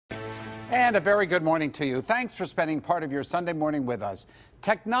And a very good morning to you. Thanks for spending part of your Sunday morning with us.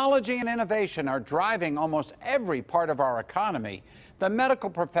 Technology and innovation are driving almost every part of our economy. The medical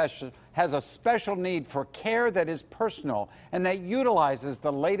profession has a special need for care that is personal and that utilizes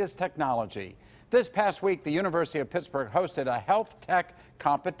the latest technology. This past week, the University of Pittsburgh hosted a health tech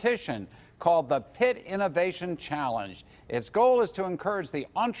competition called the Pitt Innovation Challenge. Its goal is to encourage the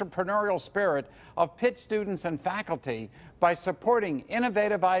entrepreneurial spirit of Pitt students and faculty by supporting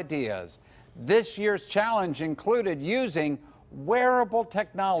innovative ideas. This year's challenge included using wearable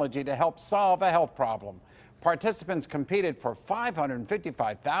technology to help solve a health problem. Participants competed for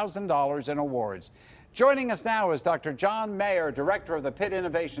 $555,000 in awards. Joining us now is Dr. John Maier, Director of the Pitt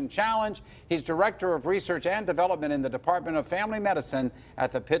Innovation Challenge. He's Director of Research and Development in the Department of Family Medicine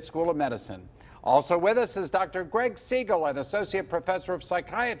at the Pitt School of Medicine. Also with us is Dr. Greg Siegle, an Associate Professor of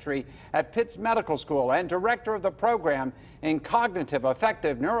Psychiatry at Pitt's Medical School and Director of the Program in Cognitive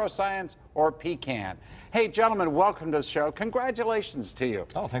Affective Neuroscience, or PCAN. Hey, gentlemen, welcome to the show. Congratulations to you.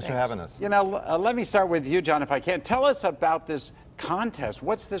 Oh, thanks for having us. You know, let me start with you, John, if I can. Tell us about this contest.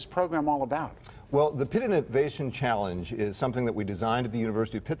 What's this program all about? Well, the Pitt Innovation Challenge is something that we designed at the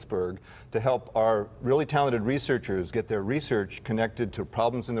University of Pittsburgh to help our really talented researchers get their research connected to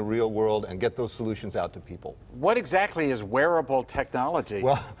problems in the real world and get those solutions out to people. What exactly is wearable technology?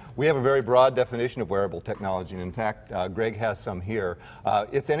 Well, we have a very broad definition of wearable technology, and in fact, Greg has some here.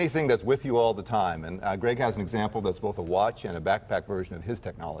 It's anything that's with you all the time, and Greg has an example that's both a watch and a backpack version of his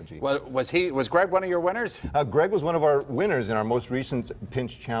technology. Well, was Greg one of your winners? Greg was one of our winners in our most recent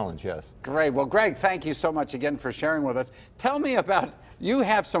Pinch Challenge, yes. Great. Well, Greg, thank you so much again for sharing with us. Tell me about, you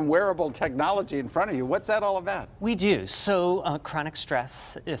have some wearable technology in front of you. What's that all about? We do. So chronic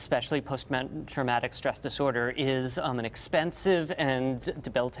stress, especially post-traumatic stress disorder, is an expensive and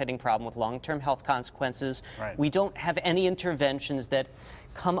debilitating problem with long-term health consequences. Right. We don't have any interventions that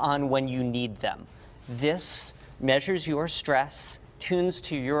come on when you need them. This measures your stress, tunes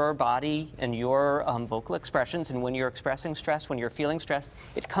to your body and your vocal expressions, and when you're expressing stress, when you're feeling stressed,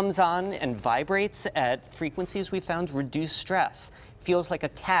 it comes on and vibrates at frequencies we found reduce stress. Feels like a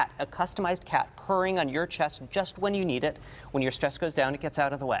cat, a customized cat purring on your chest just when you need it. When your stress goes down, it gets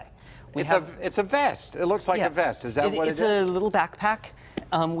out of the way. It's a vest. It looks like a vest. Is that what it is? It's a little backpack.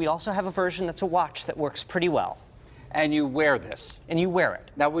 We also have a version that's a watch that works pretty well. And you wear this? And you wear it.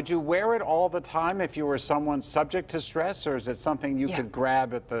 Now, would you wear it all the time if you were someone subject to stress, or is it something you could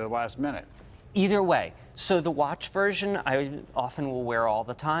grab at the last minute? Either way. So the watch version I often will wear all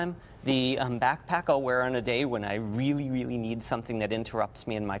the time. The backpack I'll wear on a day when I really, really need something that interrupts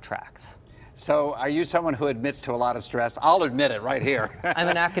me in my tracks. So are you someone who admits to a lot of stress? I'll admit it right here. I'm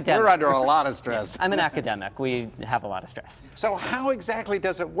an academic. You're under a lot of stress. I'm an academic. We have a lot of stress. So how exactly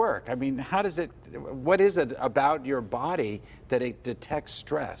does it work? I mean, what is it about your body that it detects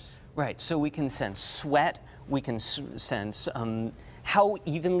stress? Right, so we can sense sweat, we can sense how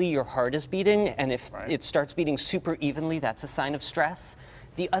evenly your heart is beating, and if it starts beating super evenly, that's a sign of stress.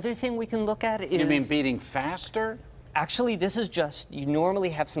 The other thing we can look at is... You mean beating faster? Actually, this is just, you normally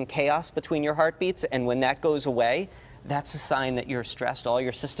have some chaos between your heartbeats, and when that goes away, that's a sign that you're stressed. All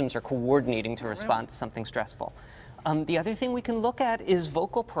your systems are coordinating to respond to something stressful. The other thing we can look at is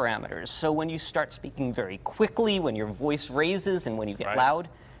vocal parameters. So when you start speaking very quickly, when your voice raises, and when you get loud,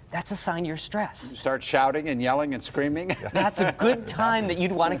 that's a sign you're stressed. You start shouting and yelling and screaming? That's a good time that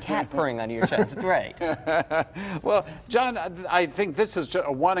you'd want a cat purring on your chest, right? Well, John, I think this is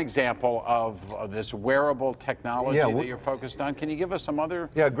just one example of this wearable technology that you're focused on. Can you give us some other?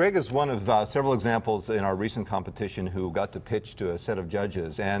 Yeah, Greg is one of several examples in our recent competition who got to pitch to a set of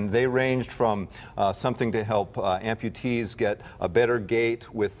judges, and they ranged from something to help amputees get a better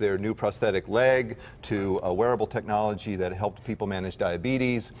gait with their new prosthetic leg, to a wearable technology that helped people manage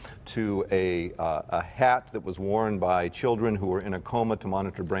diabetes, to a hat that was worn by children who were in a coma to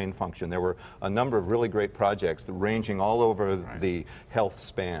monitor brain function. There were a number of really great projects ranging all over the health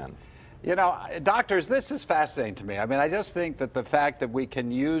span. You know, doctors, this is fascinating to me. I mean, I just think that the fact that we can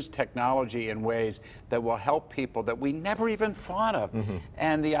use technology in ways that will help people that we never even thought of,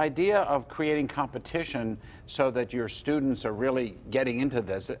 and the idea of creating competition so that your students are really getting into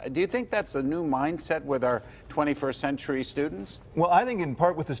this. Do you think that's a new mindset with our 21st century students? Well, I think in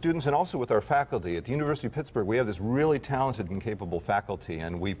part with the students and also with our faculty. At the University of Pittsburgh, we have this really talented and capable faculty,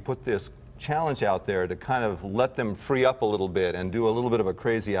 and we put this challenge out there to kind of let them free up a little bit and do a little bit of a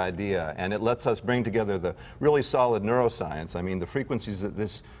crazy idea, and it lets us bring together the really solid neuroscience. I mean, the frequencies that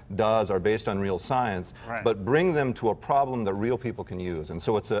this does are based on real science, but bring them to a problem that real people can use. And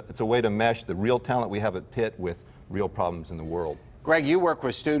so it's a way to mesh the real talent we have at Pitt with real problems in the world. Greg, you work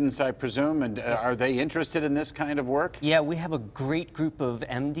with students, I presume, and are they interested in this kind of work? Yeah, we have a great group of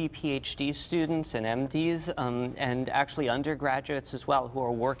MD, PhD students and MDs, and actually undergraduates as well, who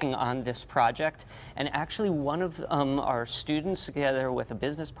are working on this project. And actually, one of our students, together with a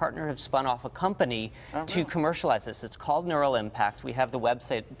business partner, have spun off a company to commercialize this. It's called Neural Impact. We have the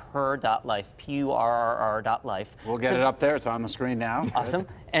website purr.life, P-U-R-R-R.life. We'll get it up there. It's on the screen now. Awesome.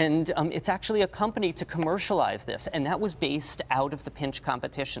 And it's actually a company to commercialize this, and that was based out of the pinch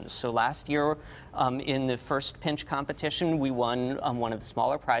competitions. So last year, in the first pinch competition, we won one of the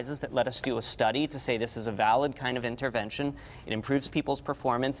smaller prizes that let us do a study to say this is a valid kind of intervention. It improves people's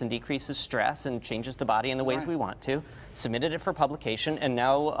performance and decreases stress and changes the body in the ways we want to. Submitted it for publication, and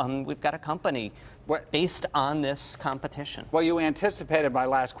now we've got a company based on this competition. Well, you anticipated my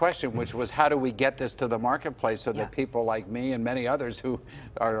last question, which was how do we get this to the marketplace so that people like me and many others who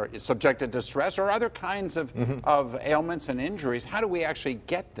are subjected to stress or other kinds of ailments and injuries, how do we actually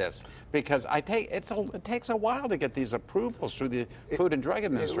get this? Because it takes a while to get these approvals through the Food and Drug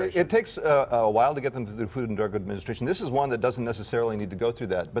Administration. It takes a while to get them through the Food and Drug Administration. This is one that doesn't necessarily need to go through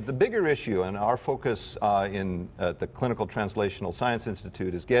that. But the bigger issue, and our focus in the Clinical Translational Science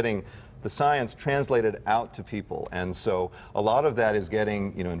Institute, is getting the science translated out to people. And so a lot of that is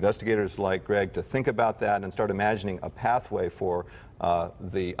getting investigators like Greg to think about that and start imagining a pathway for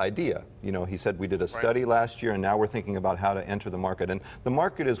the idea. He said we did a study last year, and now we're thinking about how to enter the market. And the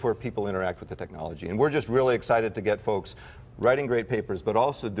market is where people interact with the technology. And we're just really excited to get folks writing great papers, but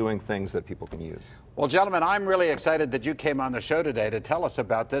also doing things that people can use. Well, gentlemen, I'm really excited that you came on the show today to tell us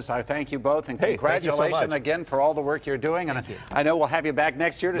about this. I thank you both, and congratulations again for all the work you're doing. And I know we'll have you back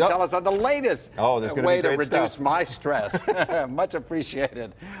next year to tell us on the latest way to reduce my stress. Much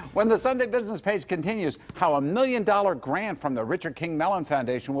appreciated. When the Sunday Business page continues, how $1 million grant from the Richard King Mellon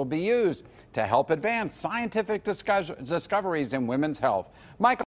Foundation will be used to help advance scientific discoveries in women's health. Michael.